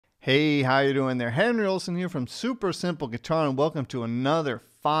Hey, how you doing there? Henry Olsen here from Super Simple Guitar, and welcome to another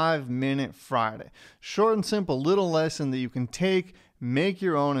 5-Minute Friday. Short and simple little lesson that you can take, make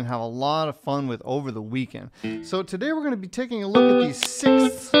your own, and have a lot of fun with over the weekend. So today we're going to be taking a look at these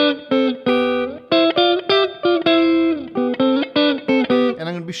sixths. And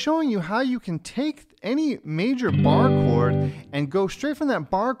I'm going to be showing you how you can take any major bar chord and go straight from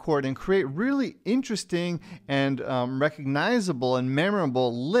that bar chord and create really interesting and recognizable and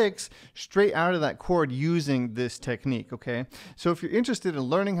memorable licks straight out of that chord using this technique, okay? So if you're interested in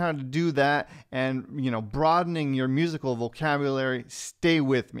learning how to do that and, broadening your musical vocabulary, stay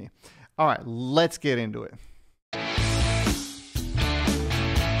with me. All right, let's get into it.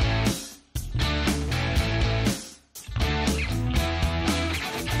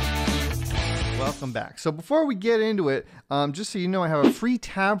 Welcome back. So before we get into it, just so you know, I have a free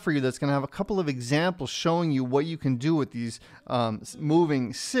tab for you that's going to have a couple of examples showing you what you can do with these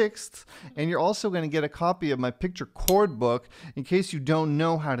moving sixths, and you're also going to get a copy of my picture chord book in case you don't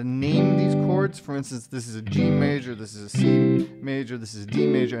know how to name these chords. For instance, this is a G major, this is a C major, this is a D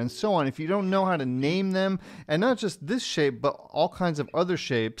major, and so on. If you don't know how to name them, and not just this shape, but all kinds of other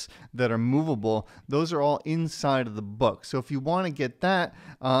shapes that are movable, those are all inside of the book. So if you want to get that,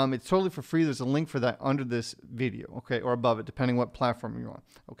 it's totally for free. There's a link for that under this video, okay, or above it, depending what platform you're on,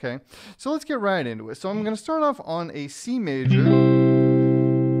 okay? So let's get right into it. So I'm going to start off on a C major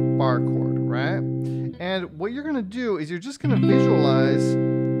bar chord, right? And what you're going to do is you're just going to visualize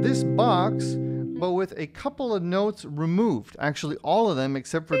this box, but with a couple of notes removed, actually all of them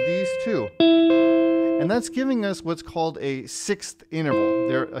except for these two. And that's giving us what's called a sixth interval.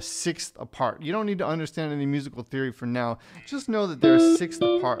 They're a sixth apart. You don't need to understand any musical theory for now. Just know that they're a sixth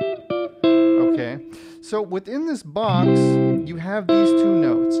apart. Okay, so within this box, you have these two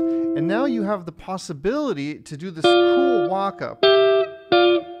notes. And now you have the possibility to do this cool walk up.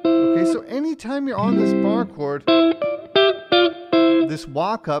 Okay, so anytime you're on this bar chord, this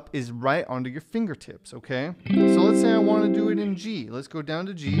walk up is right under your fingertips, okay? So let's say I want to do it in G. Let's go down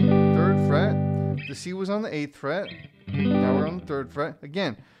to G, 3rd fret. The C was on the 8th fret. Now we're on the 3rd fret.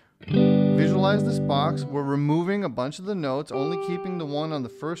 Again, visualize this box. We're removing a bunch of the notes, only keeping the one on the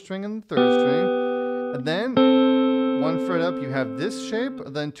 1st string and the 3rd string. And then 1 fret up, you have this shape.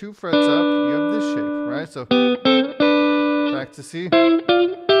 Then 2 frets up, you have this shape, right? So back to C.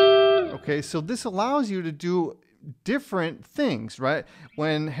 Okay, so this allows you to do different things, right?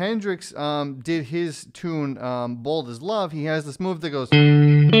 When Hendrix did his tune Bold as Love, he has this move that goes,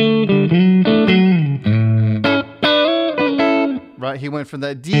 right? He went from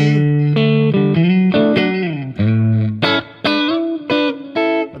that D,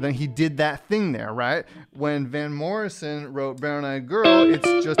 but then he did that thing there, right? When Van Morrison wrote Brown Eyed Girl, it's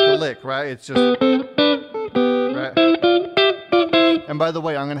just a lick, right? It's just, right? And by the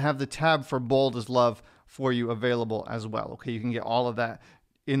way, I'm going to have the tab for Bold as Love for you available as well, okay? You can get all of that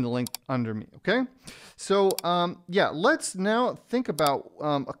in the link under me, okay? So, yeah, let's now think about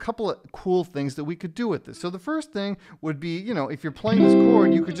a couple of cool things that we could do with this. So the first thing would be, if you're playing this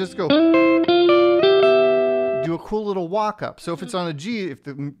chord, you could just go do a cool little walk up. So if it's on a G, if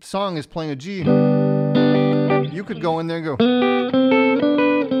the song is playing a G, you could go in there and go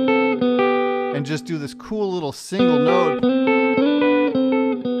and just do this cool little single note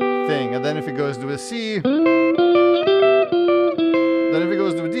thing. And then if it goes to a C, then if it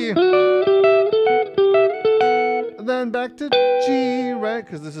goes to a D, and then back to G, right?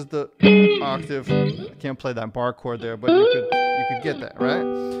 Because this is the octave. I can't play that bar chord there, but you could get that, right?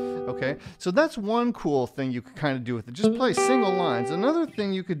 Okay, so that's one cool thing you could kind of do with it. Just play single lines. Another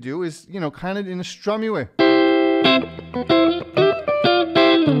thing you could do is, kind of in a strummy way.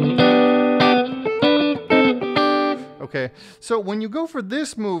 Okay, so when you go for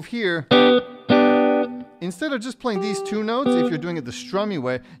this move here, instead of just playing these two notes, if you're doing it the strummy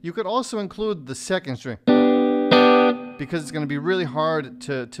way, you could also include the 2nd string, because it's going to be really hard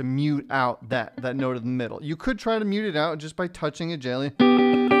to mute out that note in the middle. You could try to mute it out just by touching it gently,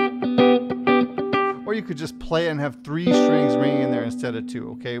 or you could just play it and have 3 strings ringing in there instead of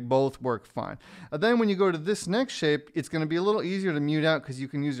 2, okay? Both work fine. Then when you go to this next shape, it's going to be a little easier to mute out because you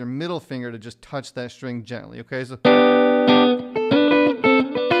can use your middle finger to just touch that string gently, okay? So you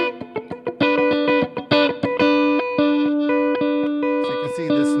can see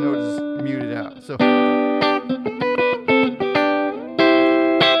this note is muted out. So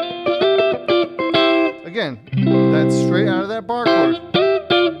again, that's straight out of that bar chord.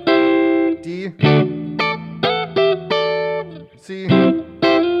 D, C,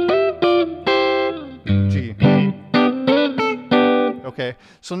 G. Okay,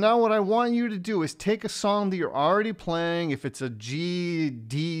 so now what I want you to do is take a song that you're already playing. If it's a G,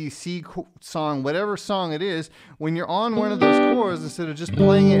 D, C song, whatever song it is, when you're on one of those chords, instead of just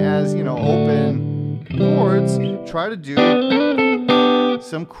playing it as, you know, open chords, try to do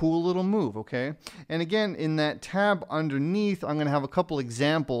some cool little move, okay? And again, in that tab underneath, I'm going to have a couple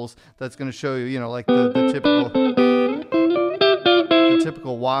examples that's going to show you, you know, like the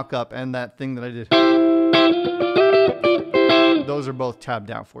typical walk up and that thing that I did. Those are both tabbed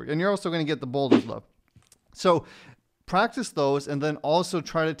down for you. And you're also going to get the Boulder's Love. So practice those, and then also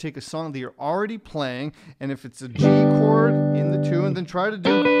try to take a song that you're already playing, and if it's a G chord in the tune, then try to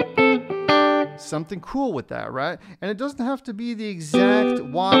do something cool with that, right? And it doesn't have to be the exact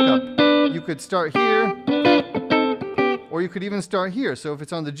walk up. You could start here, or you could even start here. So if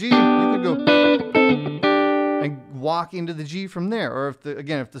it's on the G, you could go and walk into the G from there. Or if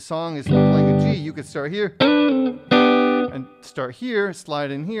the song is playing a G, you could start here and start here, slide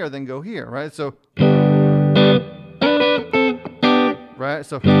in here, then go here, right? So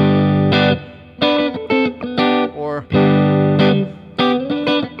or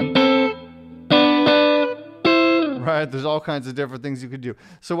right, there's all kinds of different things you could do.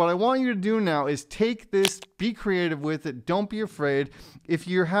 So what I want you to do now is take this, be creative with it, don't be afraid. If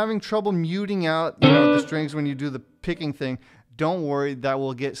you're having trouble muting out, you know, the strings when you do the picking thing, don't worry, that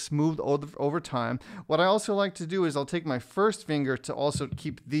will get smoothed over time. What I also like to do is I'll take my first finger to also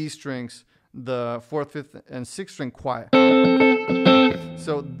keep these strings, the 4th, 5th, and 6th string quiet.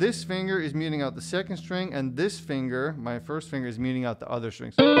 So this finger is muting out the 2nd string, and this finger, my first finger, is muting out the other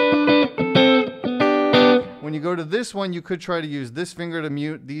strings. When you go to this one, you could try to use this finger to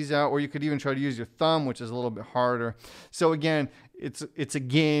mute these out, or you could even try to use your thumb, which is a little bit harder. So again, it's a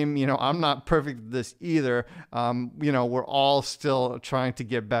game. You know, I'm not perfect at this either. You know, we're all still trying to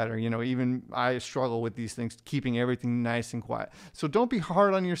get better. You know, even I struggle with these things, keeping everything nice and quiet. So don't be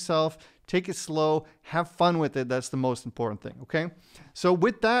hard on yourself. Take it slow. Have fun with it. That's the most important thing, okay? So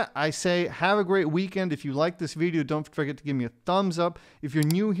with that, I say have a great weekend. If you like this video, don't forget to give me a thumbs up. If you're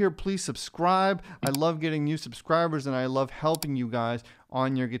new here, please subscribe. I love getting new subscribers, and I love helping you guys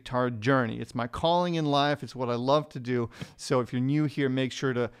on your guitar journey. It's my calling in life. It's what I love to do. So if you're new here, make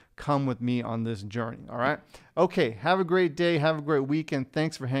sure to come with me on this journey, all right? Okay, have a great day. Have a great weekend.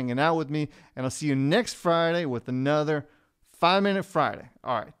 Thanks for hanging out with me, and I'll see you next Friday with another 5 Minute Friday.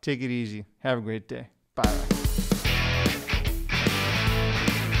 All right, take it easy. Have a great day. Bye.